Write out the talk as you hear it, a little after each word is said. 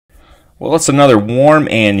Well, it's another warm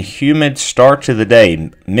and humid start to the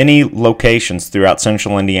day. Many locations throughout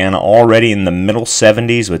central Indiana already in the middle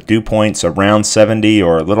 70s with dew points around 70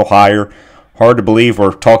 or a little higher. Hard to believe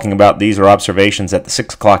we're talking about these are observations at the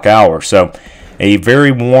 6 o'clock hour. So a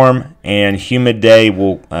very warm and humid day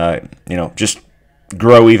will just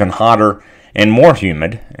grow even hotter and more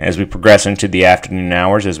humid as we progress into the afternoon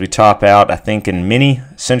hours, as we top out, I think, in many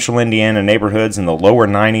central Indiana neighborhoods in the lower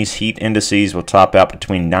 90s. Heat indices will top out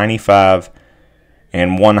between 95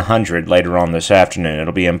 and 100 later on this afternoon.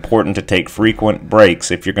 It'll be important to take frequent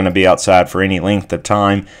breaks if you're going to be outside for any length of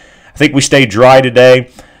time. I think we stay dry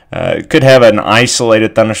today. Could have an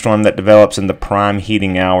isolated thunderstorm that develops in the prime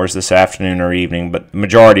heating hours this afternoon or evening, but the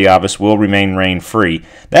majority of us will remain rain-free.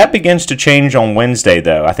 That begins to change on Wednesday,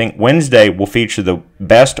 though. I think Wednesday will feature the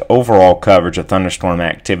best overall coverage of thunderstorm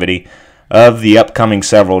activity of the upcoming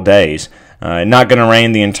several days. Not going to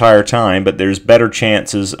rain the entire time, but there's better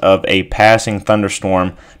chances of a passing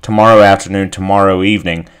thunderstorm tomorrow afternoon, tomorrow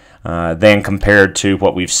evening, than compared to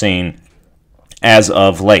what we've seen as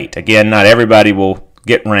of late. Again, not everybody will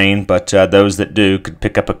get rain, but those that do could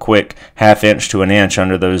pick up a quick ½ inch to an inch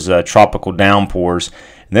under those tropical downpours.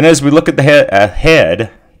 And then as we look at the ahead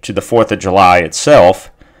to the 4th of July itself,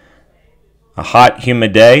 a hot,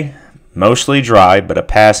 humid day, mostly dry, but a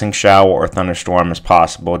passing shower or thunderstorm is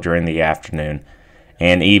possible during the afternoon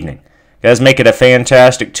and evening. Guys, make it a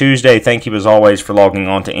fantastic Tuesday. Thank you as always for logging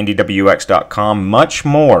on to IndyWX.com. Much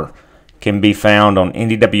more can be found on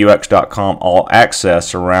IndyWX.com All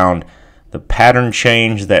Access around the pattern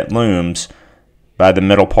change that looms by the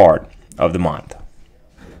middle part of the month.